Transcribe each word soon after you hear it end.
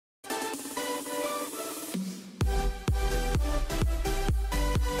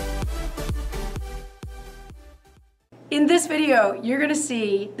In this video, you're going to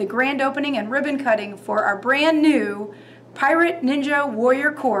see the grand opening and ribbon cutting for our brand new Pirate Ninja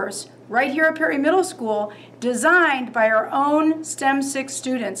Warrior Course right here at Perry Middle School, designed by our own STEM 6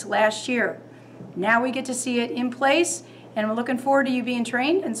 students last year. Now we get to see it in place, and we're looking forward to you being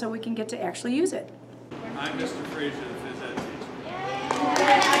trained, and so we can get to actually use it. I'm Mr. Frazier, the phys ed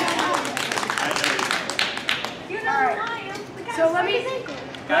teacher. All right. So let me...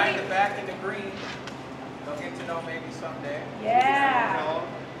 Guy in the back in the green. They'll get to know maybe someday. Yeah.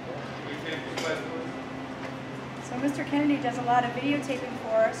 We take this West. So Mr. Kennedy does a lot of videotaping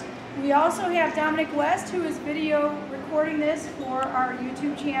for us. We also have Dominic West, who is video recording this for our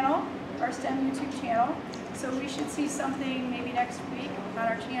YouTube channel, our STEM YouTube channel. So we should see something maybe next week on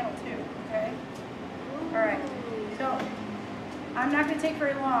our channel too, okay? All right, so I'm not going to take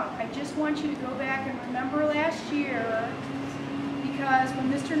very long. I just want you to go back and remember last year, because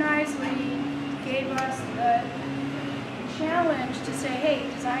when Mr. Nisley gave us the challenge to say, hey,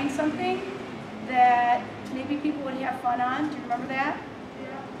 design something that maybe people would have fun on. Do you remember that? Yeah.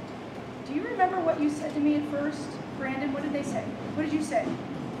 Do you remember what you said to me at first? Brandon, what did they say? What did you say?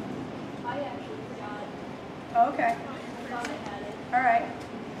 I actually forgot. Oh, okay. I thought I had it. All right.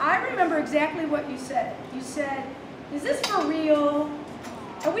 I remember exactly what you said. You said, is this for real?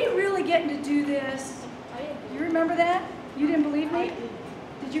 Are we really getting to do this? You remember that? You didn't believe me?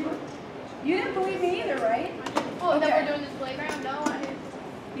 Did you? You didn't believe me either, right? Oh, Okay. that we're doing this playground? No, I didn't.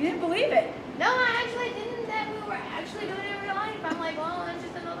 You didn't believe it. No, I actually didn't. That we were actually doing it in real life. I'm like, well, it's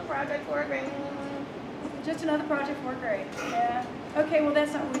just another project for a grade. Just another project for grade. Yeah. Okay, well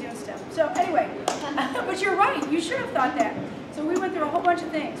that's not what we do in STEM. So anyway, but you're right. You should have thought that. So we went through a whole bunch of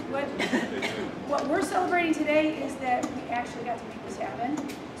things. What we're celebrating today is that we actually got to make this happen.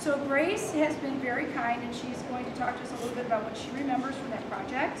 So Grace has been very kind, and she's going to talk to us a little bit about what she remembers from that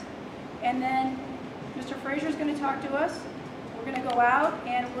project. And then Mr. Frazier is going to talk to us. We're going to go out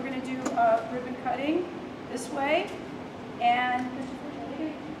and we're going to do ribbon cutting this way. And Mr.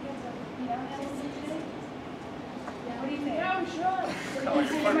 Frazier, what do you think? Yeah, I'm sure. Oh,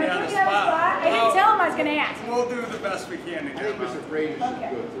 you're putting me on the I spot. didn't tell him I was going to ask. We'll do the best we can to I get think them Mr. out. Frazier should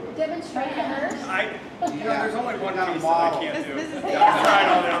Okay. go through it. Demonstrate hers. There's only one Got a piece that I model. can't do. This is- I've tried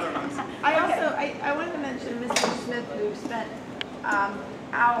all the other ones. I wanted to mention Mr. Smith, who spent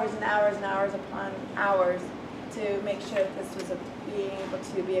hours and hours and hours upon hours to make sure that this was being able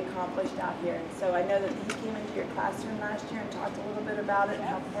to be accomplished out here. And so I know that he came into your classroom last year and talked a little bit about it and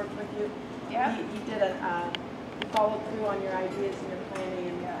helped work with you. Yeah. He did he followed through on your ideas and your planning,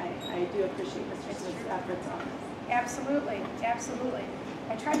 and I do appreciate Mr. Smith's efforts on this. Absolutely, absolutely.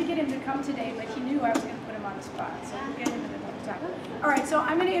 I tried to get him to come today, but he knew I was going to put him on the spot, so we'll get him in another time. All right, so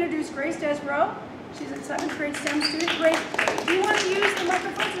I'm going to introduce Grace Desborough. She's a 7th grade STEM student. Grace, do you want to use the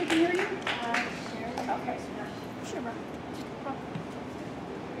microphone so we can hear you? Sure. Okay. Sure, bro.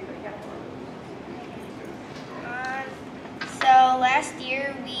 So last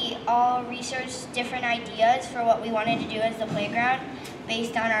year we all researched different ideas for what we wanted to do as the playground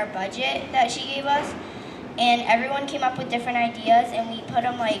based on our budget that she gave us, and everyone came up with different ideas, and we put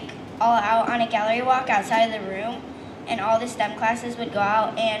them like all out on a gallery walk outside of the room, and all the STEM classes would go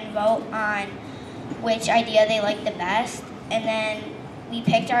out and vote on which idea they liked the best, and then we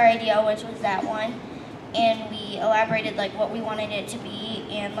picked our idea, which was that one, and we elaborated like what we wanted it to be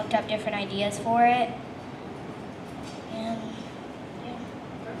and looked up different ideas for it.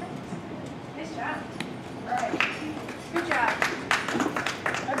 Nice job. All right. Good job.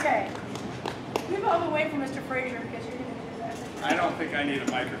 Okay. Move all the way from Mr. Frazier because you're going to do that. I don't think I need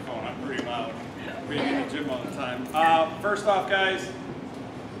a microphone. I'm pretty loud. Being in the gym all the time. First off, guys,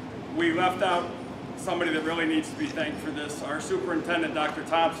 we left out somebody that really needs to be thanked for this. Our superintendent, Dr.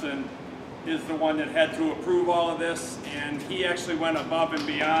 Thompson, is the one that had to approve all of this, and he actually went above and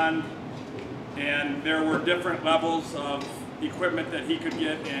beyond, and there were different levels of equipment that he could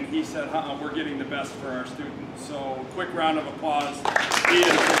get, and he said, we're getting the best for our students. So quick round of applause. He is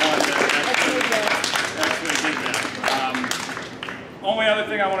the one that actually did that. Only other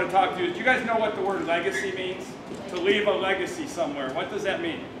thing I want to talk to you is, do you guys know what the word legacy means? To leave a legacy somewhere. What does that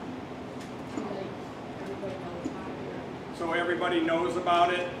mean? So everybody knows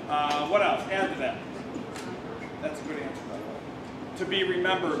about it. What else? Add to that. That's a good answer, by the way. To be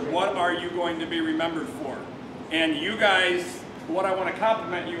remembered. What are you going to be remembered for? And you guys, what I want to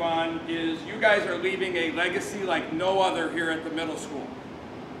compliment you on is you guys are leaving a legacy like no other here at the middle school.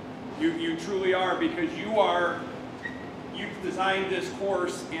 You truly are, because you've designed this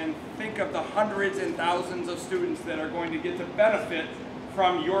course, and think of the hundreds and thousands of students that are going to get to benefit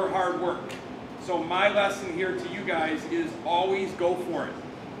from your hard work. So my lesson here to you guys is always go for it.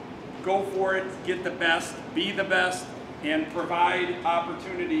 Go for it, get the best, be the best, and provide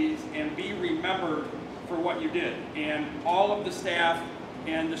opportunities and be remembered for what you did. And all of the staff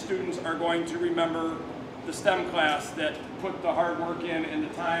and the students are going to remember the STEM class that put the hard work in and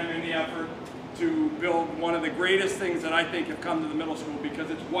the time and the effort to build one of the greatest things that I think have come to the middle school, because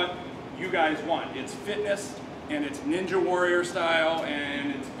it's what you guys want. It's fitness, and it's Ninja Warrior style,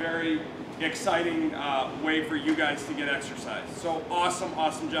 and it's very exciting way for you guys to get exercise. So awesome,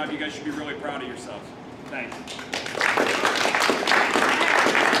 awesome job. You guys should be really proud of yourselves. Thanks.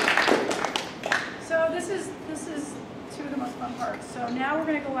 So this is two of the most fun parts. So now we're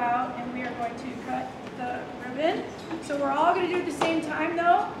going to go out and we are going to cut the ribbon. So we're all going to do it at the same time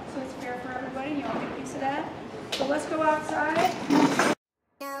though, so it's fair for everybody. You all get a piece of that. So let's go outside.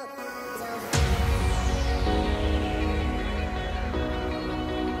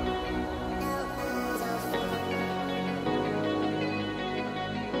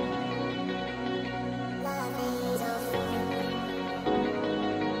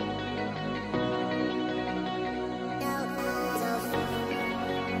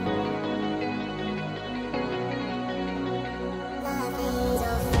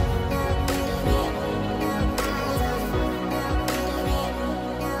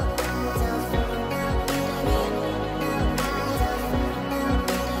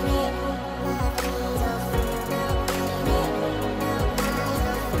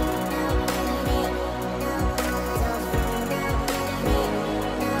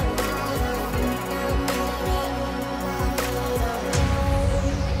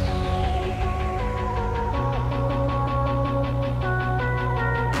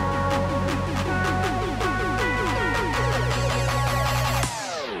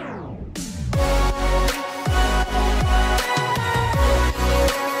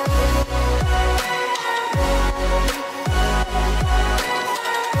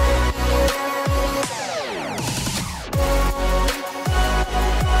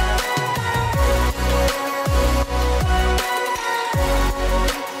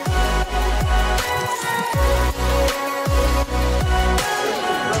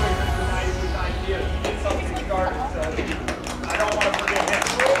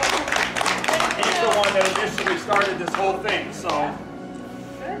 Started this whole thing, so.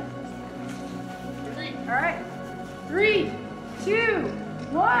 Good. All right. 3, 2,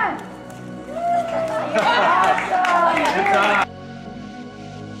 1. Awesome.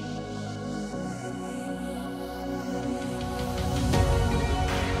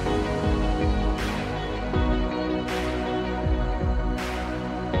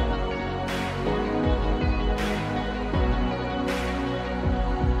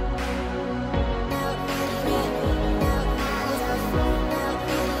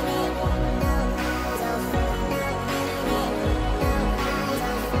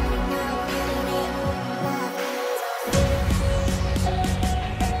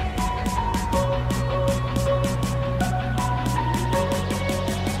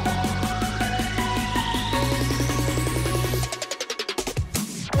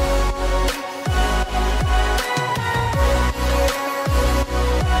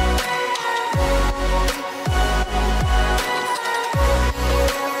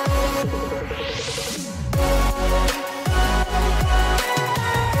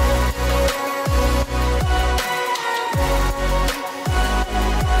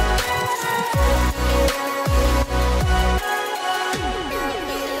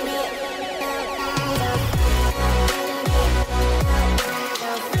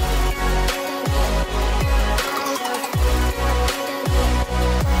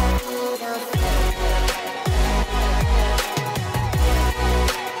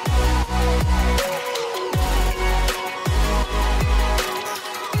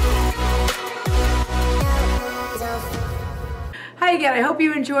 Hi again, I hope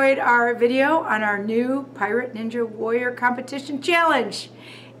you enjoyed our video on our new Pirate Ninja Warrior Competition Challenge.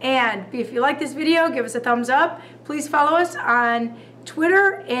 And if you like this video, give us a thumbs up. Please follow us on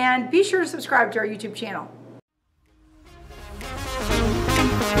Twitter and be sure to subscribe to our YouTube channel.